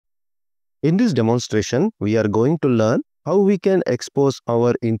In this demonstration, we are going to learn how we can expose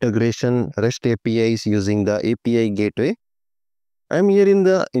our integration REST APIs using the API gateway. I'm here in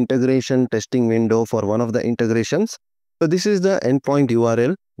the integration testing window for one of the integrations. So this is the endpoint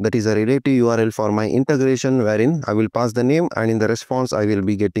URL, that is a relative URL for my integration, wherein I will pass the name and in the response I will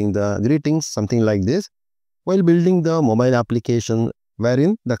be getting the greetings, something like this. While building the mobile application,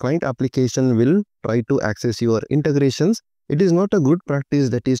 wherein the client application will try to access your integrations, it is not a good practice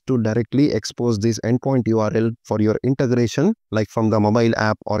that is to directly expose this endpoint URL for your integration, like from the mobile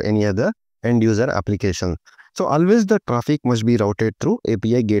app or any other end user application. So always the traffic must be routed through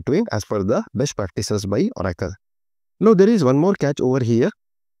API gateway as per the best practices by Oracle. Now there is one more catch over here.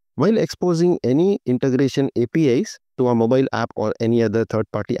 While exposing any integration APIs to a mobile app or any other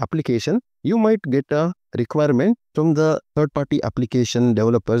third-party application, you might get a requirement from the third-party application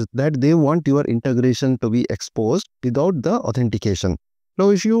developers that they want your integration to be exposed without the authentication. Now,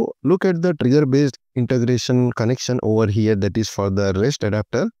 if you look at the trigger-based integration connection over here, that is for the REST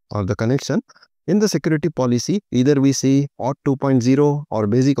adapter or the connection, in the security policy, either we see auth 2.0 or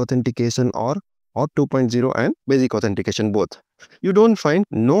basic authentication or auth 2.0 and basic authentication both. You don't find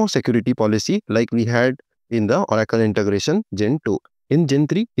no security policy like we had in the Oracle integration Gen 2. In Gen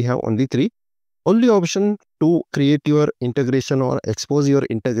 3, we have only 3. Only option to create your integration or expose your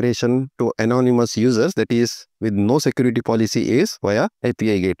integration to anonymous users, that is with no security policy, is via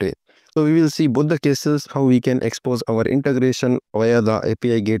API gateway. So we will see both the cases, how we can expose our integration via the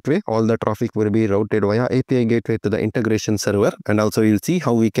API gateway. All the traffic will be routed via API gateway to the integration server. And also we'll see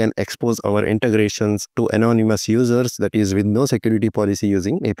how we can expose our integrations to anonymous users, that is with no security policy,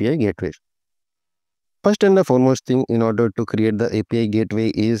 using API gateway. First and the foremost thing in order to create the API gateway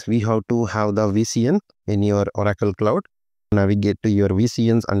is we have to have the VCN in your Oracle Cloud. Navigate to your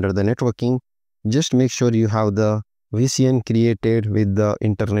VCNs under the networking. Just make sure you have the VCN created with the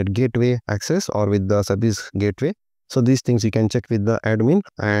internet gateway access or with the service gateway. So these things you can check with the admin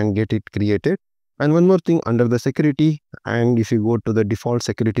and get it created. And one more thing under the security, and if you go to the default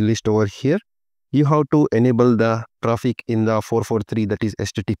security list over here, you have to enable the traffic in the 443, that is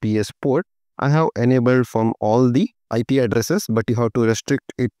HTTPS port. I have enabled from all the IP addresses, but you have to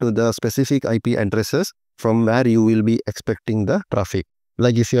restrict it to the specific IP addresses from where you will be expecting the traffic.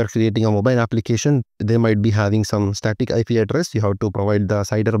 Like if you are creating a mobile application, they might be having some static IP address. You have to provide the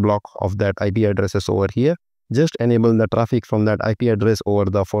CIDR block of that IP addresses over here. Just enable the traffic from that IP address over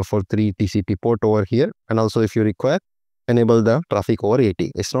the 443 TCP port over here. And also if you require, enable the traffic over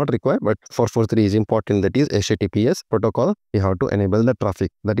 80. It's not required, but 443 is important. That is HTTPS protocol. You have to enable the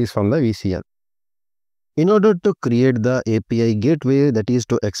traffic. That is from the VCN. In order to create the API gateway, that is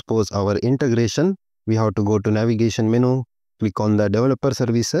to expose our integration, we have to go to navigation menu, click on the developer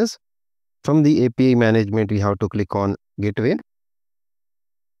services. From the API management, we have to click on gateway.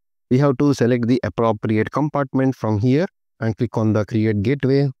 We have to select the appropriate compartment from here and click on the create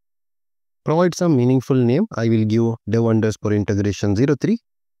gateway. Provide some meaningful name. I will give dev_integration03.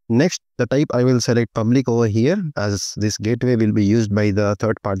 Next, the type I will select public over here, as this gateway will be used by the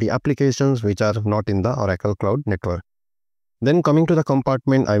third-party applications which are not in the Oracle Cloud network. Then coming to the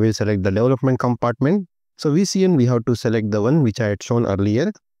compartment, I will select the development compartment. So VCN, we have to select the one which I had shown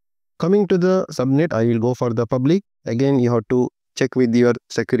earlier. Coming to the subnet, I will go for the public. Again, you have to check with your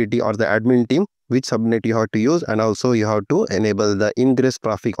security or the admin team which subnet you have to use, and also you have to enable the ingress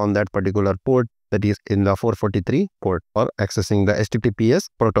traffic on that particular port, that is in the 443 port, or accessing the HTTPS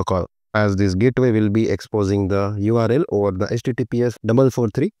protocol, as this gateway will be exposing the URL over the HTTPS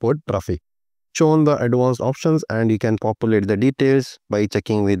 443 port traffic. Shown the advanced options, and you can populate the details by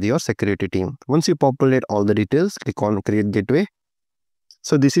checking with your security team. Once you populate all the details, click on create gateway.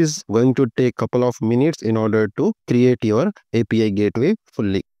 So this is going to take a couple of minutes in order to create your API gateway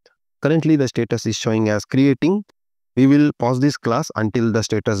fully. Currently the status is showing as creating. We will pause this class until the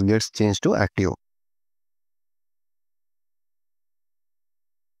status gets changed to active.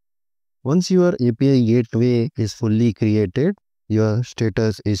 Once your API gateway is fully created, your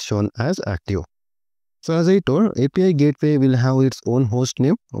status is shown as active. So as I told, API gateway will have its own host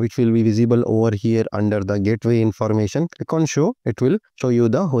name, which will be visible over here under the gateway information. Click on show, it will show you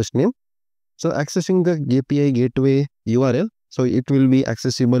the host name. So accessing the API gateway URL, so it will be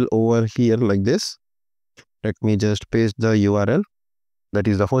accessible over here like this. Let me just paste the URL. That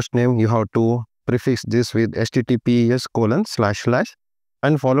is the host name. You have to prefix this with https://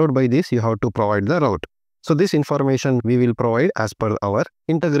 and followed by this, you have to provide the route. So this information we will provide as per our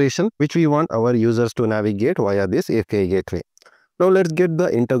integration, which we want our users to navigate via this API gateway. Now let's get the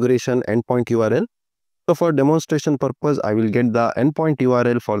integration endpoint URL. So for demonstration purpose, I will get the endpoint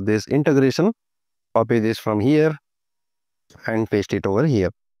URL for this integration. Copy this from here and paste it over here.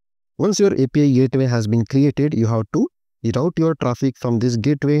 Once your API gateway has been created, you have to route your traffic from this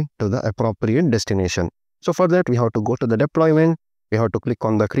gateway to the appropriate destination. So for that, we have to go to the deployment. We have to click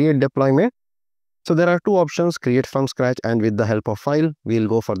on the create deployment. So there are two options, create from scratch and with the help of file. We'll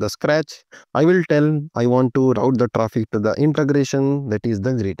go for the scratch. I will tell I want to route the traffic to the integration, that is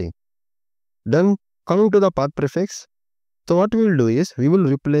the greeting. Then coming to the path prefix. So what we will do is we will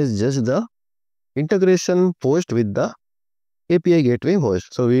replace just the integration host with the API gateway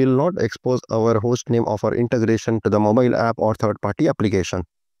host. So we will not expose our host name of our integration to the mobile app or third-party application.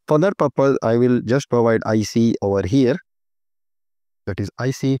 For that purpose, I will just provide IC over here. That is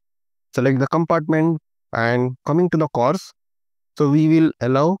IC. Select the compartment and coming to the course. So we will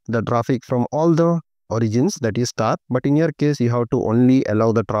allow the traffic from all the origins, that is star. But in your case, you have to only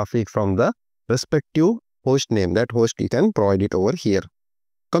allow the traffic from the respective host name. That host you can provide it over here.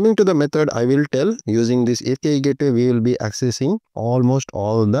 Coming to the method, I will tell using this API gateway, we will be accessing almost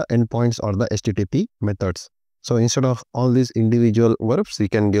all the endpoints or the HTTP methods. So instead of all these individual verbs, we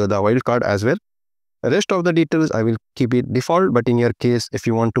can give the wildcard as well. The rest of the details, I will keep it default. But in your case, if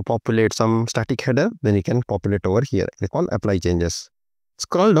you want to populate some static header, then you can populate over here. Click on apply changes.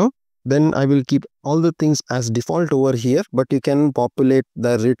 Scroll down. Then I will keep all the things as default over here, but you can populate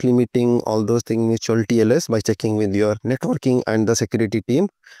the rate limiting, all those things, mutual TLS by checking with your networking and the security team.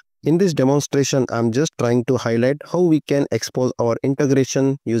 In this demonstration, I'm just trying to highlight how we can expose our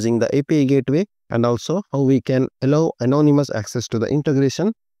integration using the API gateway and also how we can allow anonymous access to the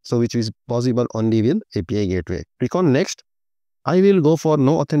integration. So which is possible only with API gateway. Click on next. I will go for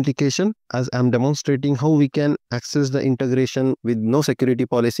no authentication as I'm demonstrating how we can access the integration with no security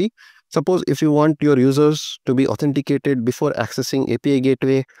policy. Suppose if you want your users to be authenticated before accessing API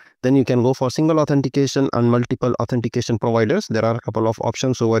gateway, then you can go for single authentication and multiple authentication providers. There are a couple of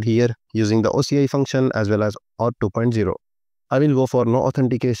options over here using the OCI function as well as OAuth 2.0. I will go for no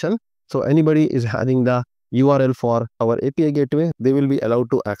authentication. So anybody is having the URL for our API gateway, they will be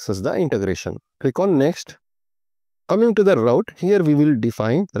allowed to access the integration. Click on next. Coming to the route, here we will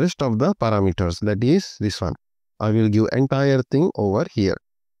define the rest of the parameters, that is this one. I will give entire thing over here.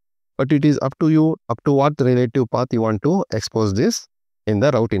 But it is up to you, up to what relative path you want to expose this in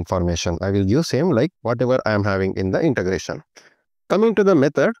the route information. I will give same like whatever I am having in the integration. Coming to the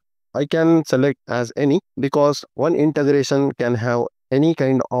method, I can select as any because one integration can have any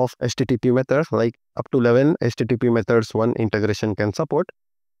kind of HTTP method, like up to 11 HTTP methods one integration can support.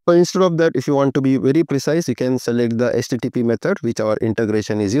 So instead of that, if you want to be very precise, you can select the HTTP method which our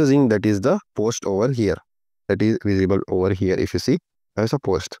integration is using, that is the post over here. That is visible over here if you see as a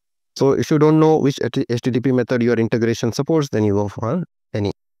post. So if you don't know which HTTP method your integration supports, then you go for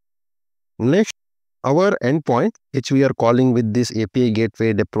any. Next, our endpoint which we are calling with this API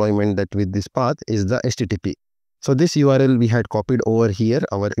gateway deployment, that with this path is the HTTP. So this URL we had copied over here,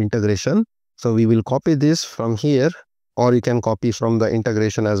 our integration. So we will copy this from here, or you can copy from the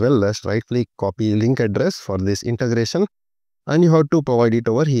integration as well. Let's right click, copy link address for this integration, and you have to provide it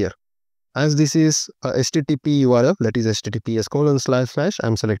over here. As this is a HTTP URL, that is https://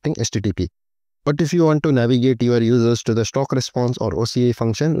 I'm selecting HTTP. But if you want to navigate your users to the stock response or OCA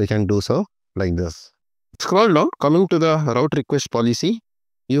function, we can do so like this. Scroll down, coming to the route request policy,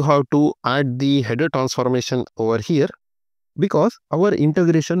 you have to add the header transformation over here because our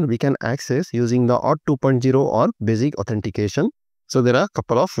integration we can access using the OAuth 2.0 or basic authentication. So there are a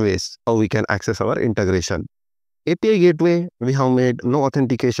couple of ways how we can access our integration. API gateway, we have made no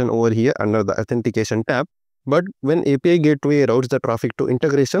authentication over here under the authentication tab. But when API gateway routes the traffic to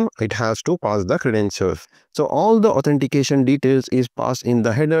integration, it has to pass the credentials. So all the authentication details is passed in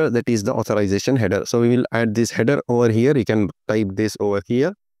the header, that is the authorization header. So we will add this header over here. You can type this over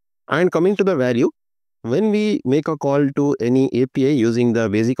here. And coming to the value, when we make a call to any API using the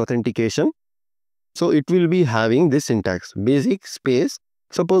basic authentication, so it will be having this syntax, basic space.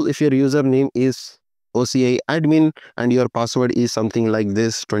 Suppose if your username is OCI admin and your password is something like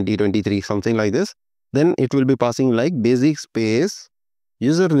this, 2023, something like this, then it will be passing like basic space,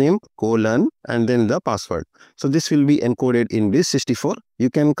 username, colon, and then the password. So this will be encoded in base64. You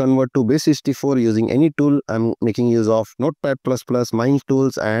can convert to base64 using any tool. I'm making use of Notepad++,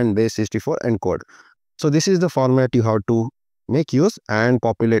 MindTools, and base64 encode. So this is the format you have to make use and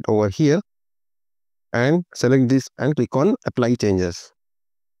populate over here. And select this and click on apply changes.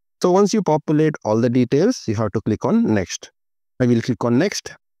 So once you populate all the details, you have to click on next. I will click on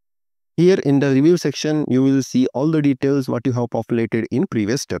next. Here in the review section, you will see all the details what you have populated in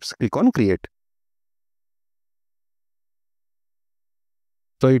previous steps. Click on create.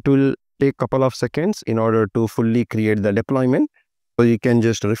 So it will take a couple of seconds in order to fully create the deployment. So you can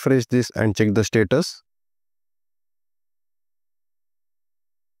just refresh this and check the status.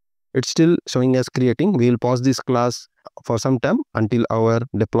 It's still showing as creating. We will pause this class for some time until our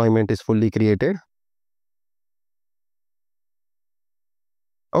deployment is fully created.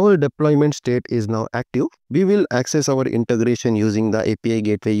 Our deployment state is now active. We will access our integration using the API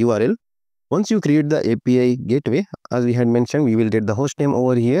gateway URL. Once you create the API gateway, as we had mentioned, we will get the host name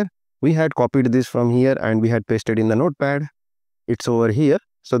over here. We had copied this from here and we had pasted in the notepad. It's over here.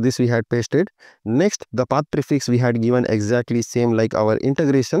 So this we had pasted. Next, the path prefix we had given exactly same like our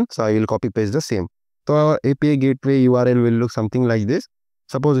integration. So I will copy paste the same. So our API gateway URL will look something like this.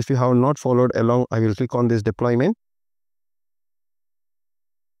 Suppose if you have not followed along, I will click on this deployment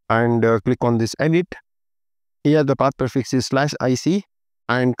and click on this edit. Here the path prefix is /IC,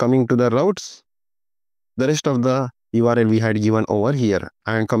 and coming to the routes, the rest of the URL we had given over here,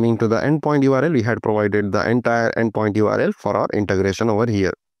 and coming to the endpoint URL, we had provided the entire endpoint URL for our integration over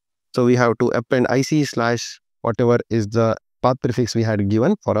here. So we have to append IC / whatever is the path prefix we had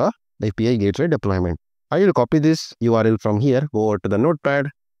given for our API gateway deployment. I will copy this URL from here, go over to the notepad,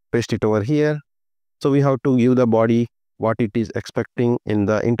 paste it over here. So we have to give the body what it is expecting in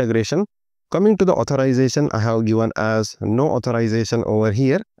the integration. Coming to the authorization, I have given as no authorization over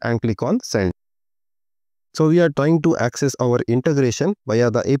here and click on send. So we are trying to access our integration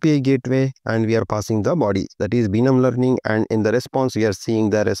via the API gateway and we are passing the body, that is beenumlearning, and in the response we are seeing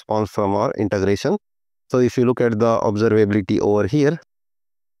the response from our integration. So if you look at the observability over here,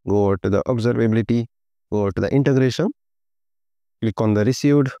 go over to the observability, go over to the integration, click on the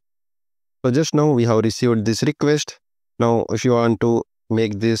received. So just now we have received this request. Now if you want to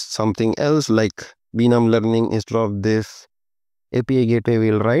make this something else like beenumlearning, instead of this API gateway,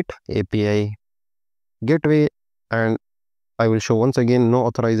 we will write API gateway, and I will show once again no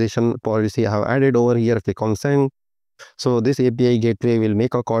authorization policy I have added over here. Click on send. So this API gateway will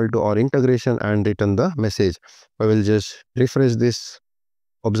make a call to our integration and return the message. I will just refresh this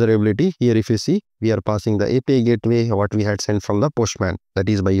observability. Here if you see, we are passing the API gateway what we had sent from the postman, that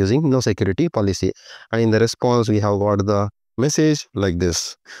is by using no security policy, and in the response we have got the message like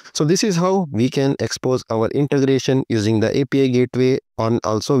this. So this is how we can expose our integration using the API gateway, and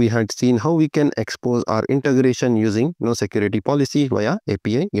also we had seen how we can expose our integration using no security policy via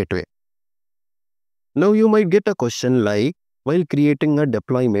API gateway. Now you might get a question like, while creating a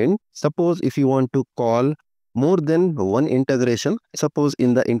deployment, suppose if you want to call more than one integration, suppose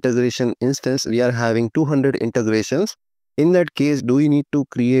in the integration instance we are having 200 integrations. In that case, do we need to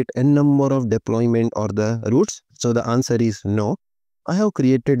create a number of deployment or the routes? So the answer is no. I have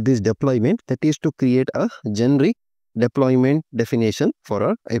created this deployment, that is to create a generic deployment definition for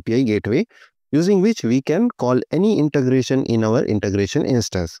our API gateway, using which we can call any integration in our integration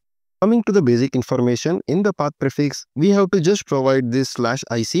instance. Coming to the basic information, in the path prefix, we have to just provide this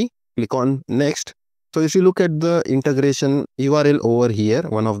 /IC, click on next. So if you look at the integration URL over here,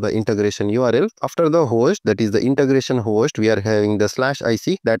 one of the integration URL, after the host, that is the integration host, we are having the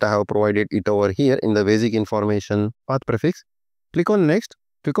 /IC that I have provided it over here in the basic information path prefix. Click on next,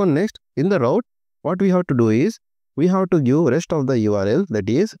 click on next. In the route, what we have to do is, we have to give rest of the URL, that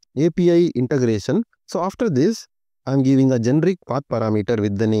is API integration. So after this, I am giving a generic path parameter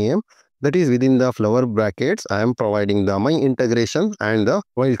with the name, that is within the flower brackets, I am providing the my integration and the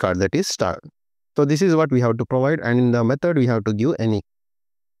wildcard, that is star. So this is what we have to provide, and in the method we have to give any.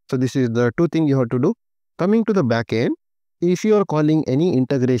 So this is the two things you have to do. Coming to the backend, if you are calling any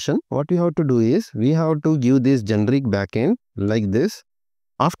integration, what we have to do is, we have to give this generic backend like this.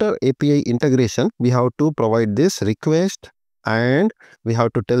 After API integration, we have to provide this request and we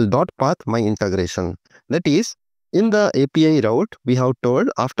have to tell .path my integration. That is, in the API route, we have told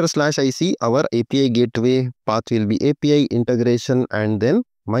after /IC, our API gateway path will be API integration and then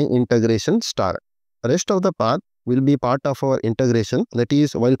my integration star. The rest of the path will be part of our integration, that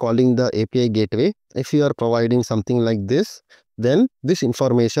is while calling the API gateway. If you are providing something like this, then this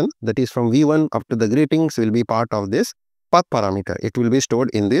information, that is from V1 up to the greetings, will be part of this path parameter. It will be stored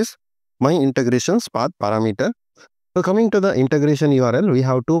in this my integrations path parameter. So coming to the integration URL, we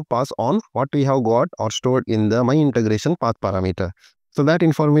have to pass on what we have got or stored in the my integration path parameter. So that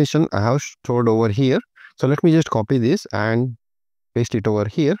information I have stored over here. So let me just copy this and paste it over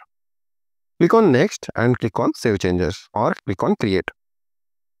here. Click on next and click on save changes or click on create.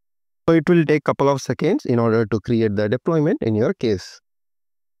 So it will take a couple of seconds in order to create the deployment in your case.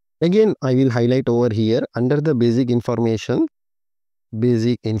 Again, I will highlight over here under the basic information,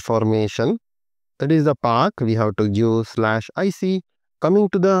 that is the path, we have to give /IC. Coming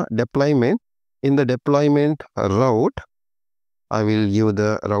to the deployment, in the deployment route, I will give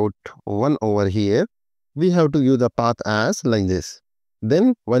the route 1 over here. We have to give the path as like this.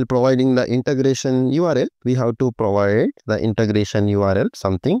 Then while providing the integration URL, we have to provide the integration URL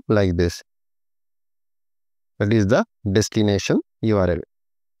something like this. That is the destination URL.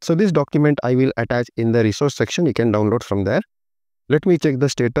 So this document I will attach in the resource section. You can download from there. Let me check the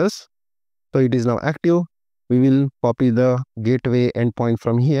status. So it is now active. We will copy the gateway endpoint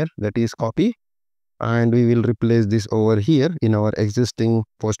from here, that is copy, and we will replace this over here in our existing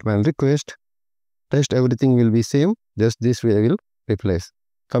Postman request. Rest everything will be same, just this we will replace.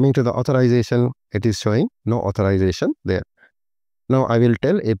 Coming to the authorization, it is showing no authorization there. Now I will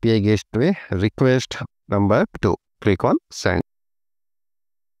tell API gateway request number 2. Click on send.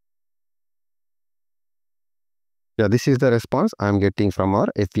 Yeah, this is the response I am getting from our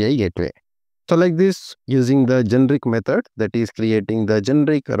API gateway. So like this, using the generic method, that is creating the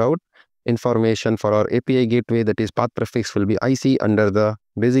generic route information for our API gateway, that is path prefix will be IC under the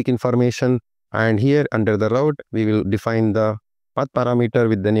basic information, and here under the route we will define the path parameter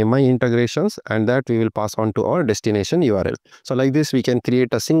with the name my integrations, and that we will pass on to our destination URL. So like this, we can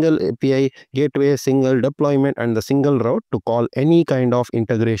create a single API gateway, single deployment, and the single route to call any kind of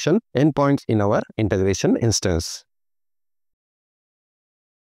integration endpoints in our integration instance.